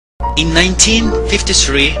In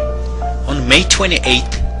 1953, on May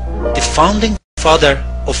 28th, the founding father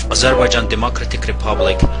of Azerbaijan Democratic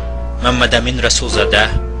Republic, Məmməd Əmin Rəsulzade,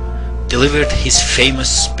 delivered his famous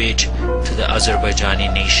speech to the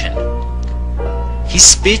Azerbaijani nation. His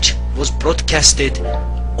speech was broadcasted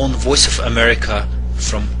on Voice of America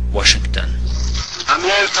from Washington.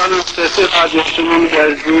 Amerika'nın sesi radyosunun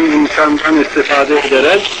verdiği imkandan istifade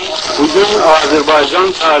ederek bugün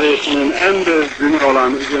Azerbaycan tarihinin en büyük günü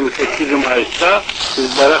olan 28 Mayıs'ta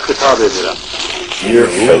sizlere hitap ederim. Dear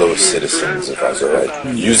fellow citizens of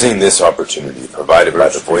Azerbaijan, using this opportunity provided by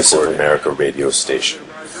the Voice of America radio station,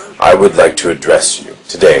 I would like to address you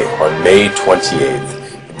today on May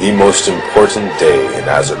 28th, the most important day in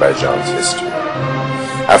Azerbaijan's history.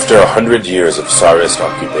 After 100 years of Tsarist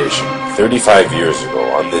occupation, 35 years ago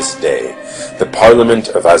on this day, the Parliament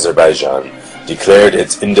of Azerbaijan declared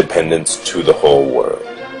its independence to the whole world.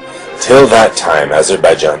 Till that time,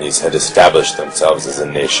 Azerbaijanis had established themselves as a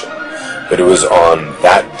nation, but it was on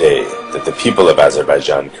that day that the people of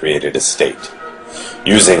Azerbaijan created a state.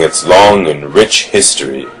 Using its long and rich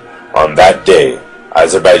history, on that day,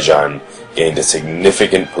 Azerbaijan gained a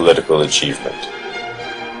significant political achievement.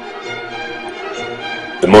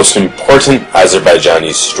 The most important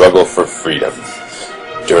Azerbaijani struggle for freedom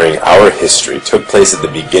during our history took place at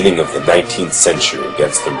the beginning of the 19th century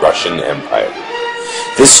against the Russian Empire.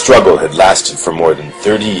 This struggle had lasted for more than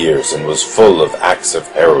 30 years and was full of acts of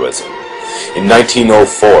heroism. In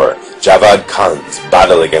 1904, Javad Khan's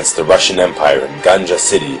battle against the Russian Empire in Ganja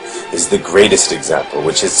city is the greatest example,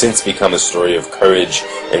 which has since become a story of courage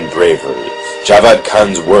and bravery. Javad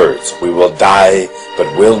Khan's words, "We will die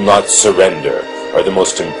but will not surrender," are the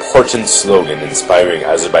most important slogan inspiring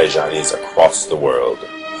Azerbaijanis across the world.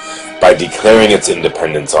 By declaring its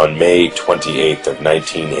independence on May 28th of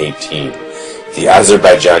 1918, the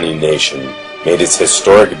Azerbaijani nation made its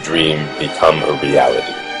historic dream become a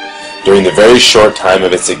reality. During the very short time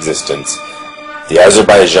of its existence, the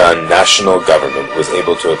Azerbaijan national government was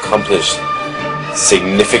able to accomplish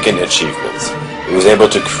significant achievements. It was able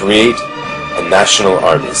to create a national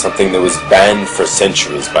army, something that was banned for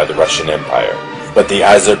centuries by the Russian Empire. But the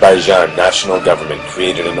Azerbaijan national government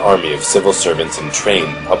created an army of civil servants and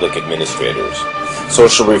trained public administrators.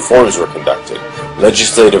 Social reforms were conducted.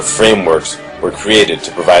 Legislative frameworks were created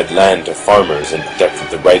to provide land to farmers and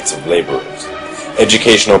protect the rights of laborers.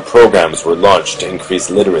 Educational programs were launched to increase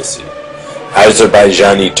literacy.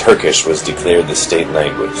 Azerbaijani Turkish was declared the state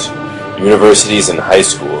language. Universities and high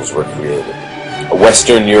schools were created. A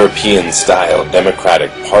Western European-style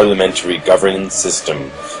democratic parliamentary governance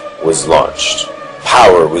system was launched.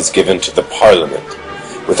 Power was given to the parliament.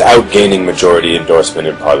 Without gaining majority endorsement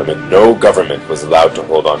in parliament, no government was allowed to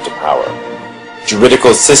hold on to power.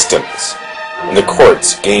 Juridical systems and the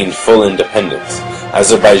courts gained full independence.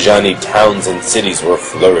 Azerbaijani towns and cities were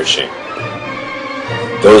flourishing.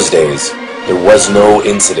 Those days, there was no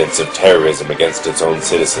incidence of terrorism against its own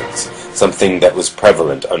citizens, something that was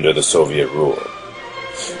prevalent under the Soviet rule.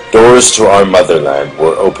 Doors to our motherland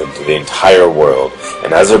were open to the entire world,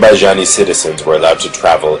 and Azerbaijani citizens were allowed to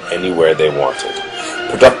travel anywhere they wanted.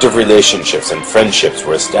 Productive relationships and friendships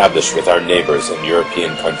were established with our neighbors in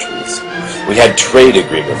European countries. We had trade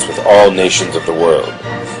agreements with all nations of the world.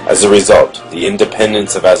 As a result, the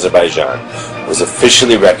independence of Azerbaijan was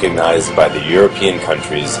officially recognized by the European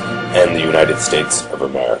countries and the United States of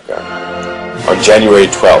America. On January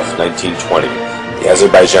 12, 1920, the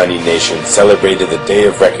Azerbaijani nation celebrated the day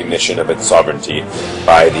of recognition of its sovereignty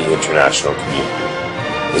by the international community.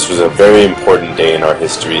 This was a very important day in our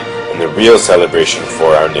history and the real celebration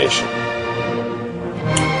for our nation.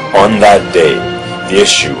 On that day, the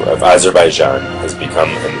issue of Azerbaijan has become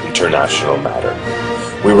an international matter.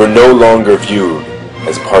 We were no longer viewed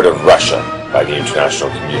as part of Russia by the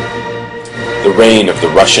international community. The reign of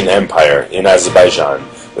the Russian Empire in Azerbaijan,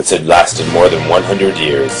 which had lasted more than 100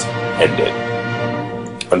 years, ended.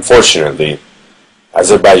 Unfortunately,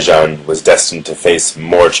 Azerbaijan was destined to face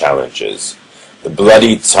more challenges. The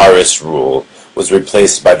bloody Tsarist rule was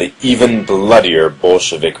replaced by the even bloodier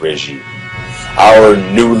Bolshevik regime. Our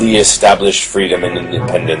newly established freedom and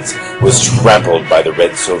independence was trampled by the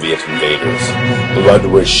Red Soviet invaders. Blood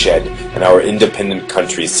was shed, and our independent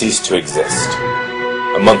country ceased to exist.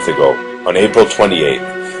 A month ago, on April 28th,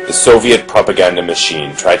 the Soviet propaganda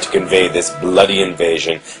machine tried to convey this bloody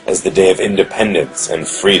invasion as the day of independence and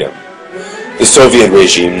freedom. The Soviet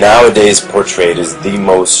regime, nowadays portrayed as the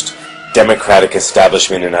most democratic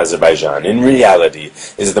establishment in Azerbaijan, in reality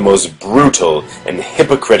is the most brutal and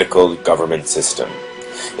hypocritical government system.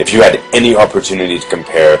 If you had any opportunity to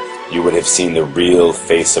compare, you would have seen the real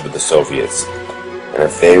face of the Soviets. and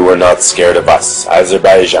if they were not scared of us,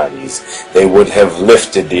 Azerbaijanis, they would have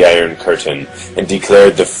lifted the Iron Curtain and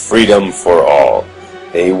declared the freedom for all.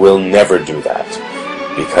 They will never do that,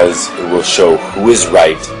 because it will show who is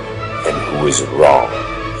right and who is wrong.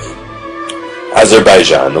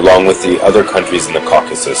 Azerbaijan, along with the other countries in the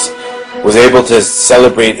Caucasus, was able to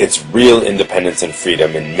celebrate its real independence and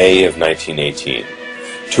freedom in May of 1918.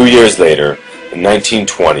 2 years later, in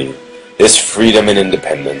 1920, this freedom and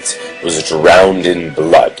independence was drowned in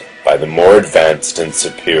blood by the more advanced and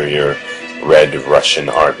superior Red Russian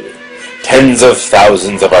Army. Tens of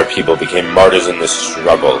thousands of our people became martyrs in this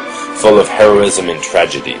struggle, full of heroism and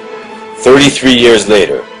tragedy. 33 years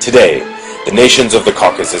later, today, the nations of the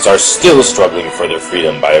Caucasus are still struggling for their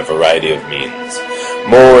freedom by a variety of means.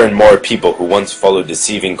 More and more people who once followed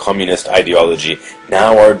deceiving communist ideology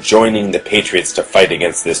now are joining the patriots to fight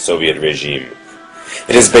against this Soviet regime.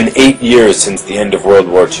 It has been 8 years since the end of World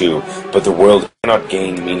War II, but the world cannot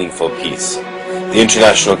gain meaningful peace. The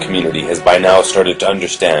international community has by now started to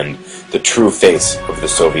understand the true face of the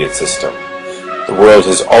Soviet system. The world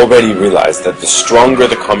has already realized that the stronger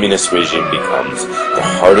the communist regime becomes, the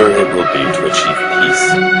harder it will be to achieve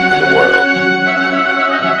peace in the world.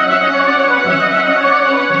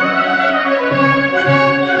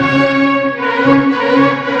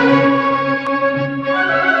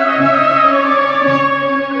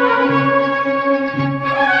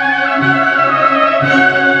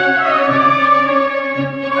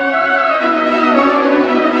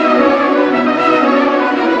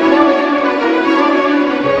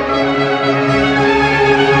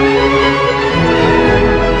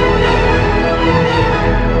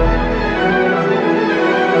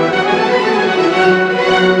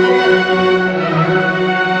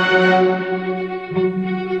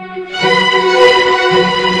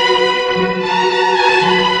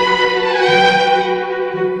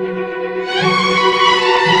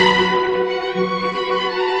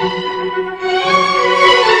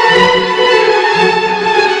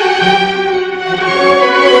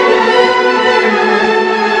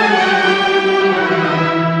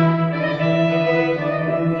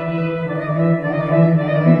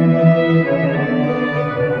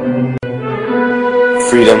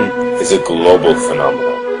 Freedom is a global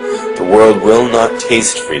phenomenon. The world will not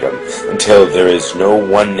taste freedom until there is no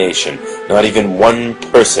one nation, not even one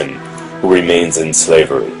person, who remains in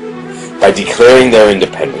slavery. By declaring their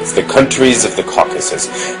independence, the countries of the Caucasus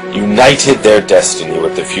united their destiny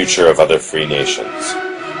with the future of other free nations.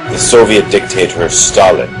 The Soviet dictator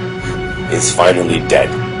Stalin is finally dead.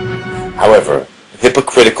 However, the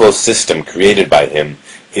hypocritical system created by him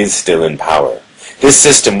is still in power. This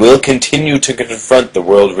system will continue to confront the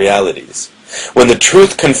world realities. When the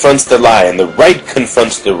truth confronts the lie and the right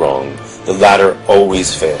confronts the wrong, the latter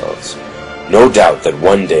always fails. No doubt that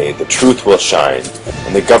one day the truth will shine,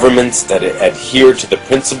 and the governments that adhere to the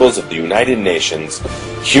principles of the United Nations,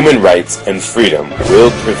 human rights, and freedom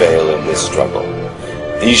will prevail in this struggle.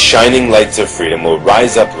 These shining lights of freedom will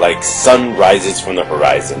rise up like sun rises from the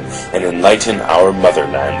horizon and enlighten our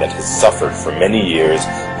motherland that has suffered for many years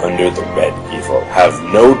under the red evil. Have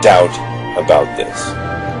no doubt about this.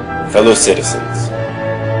 Fellow citizens,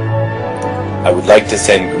 I would like to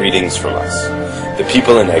send greetings from us, the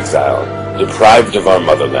people in exile, deprived of our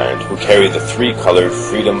motherland, who carry the three-colored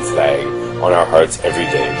freedom flag on our hearts every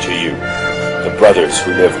day, to you, the brothers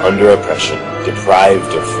who live under oppression,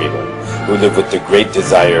 deprived of freedom, who live with the great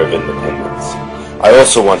desire of independence. I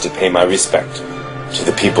also want to pay my respect to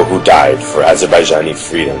the people who died for Azerbaijani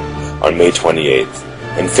freedom on May 28th,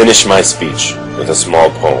 and finish my speech with a small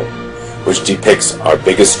poem, which depicts our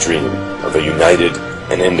biggest dream of a united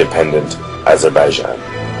and independent Azerbaijan.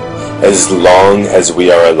 As long as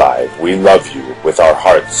we are alive, we love you with our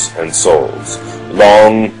hearts and souls.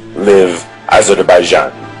 Long live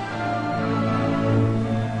Azerbaijan!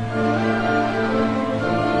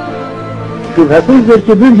 Şüphesizdir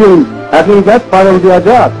ki bir gün hakikat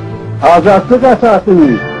parıldayacak, azatlık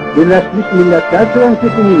esasını, Birleşmiş Milletler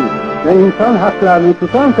prensipini ve insan haklarını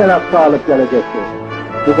tutan taraf galip gelecektir.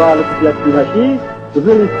 Bu galibiyet güneşi,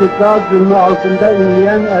 Kızıl İstiklal zulmü altında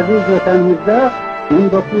inleyen aziz vatanımızda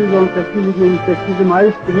 1918 gün 8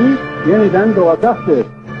 Mayıs günü yeniden doğacaktır.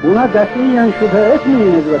 Buna katiyen şüphe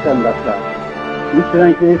etmeyiniz vatandaşlar. Üç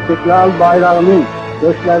renkli İstiklal bayrağını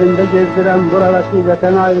göçlerinde gezdiren buradaki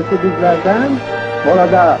vatan ayrısı bizlerden,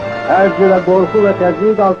 orada herz ve korku ve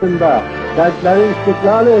tezgik altında kalpleri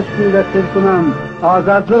istiklal eşkiyle çırpınan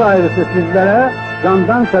azatlık ayrısı sizlere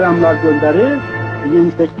candan selamlar gönderir.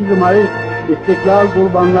 28 Mayıs İstiklal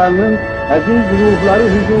kurbanlarının aziz ruhları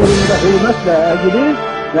huzurunda hürmetle eğilir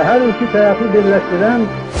ve her iki tarafı birleştiren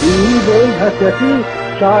dini değil hasreti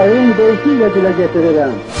şairin deyişiyle dile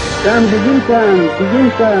getirirəm. Sen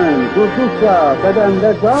bizimsen, durdukça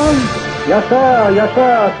bedende can, yaşa,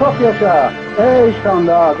 yaşa, çok yaşa, ey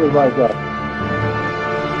şanlı Azerbaycan.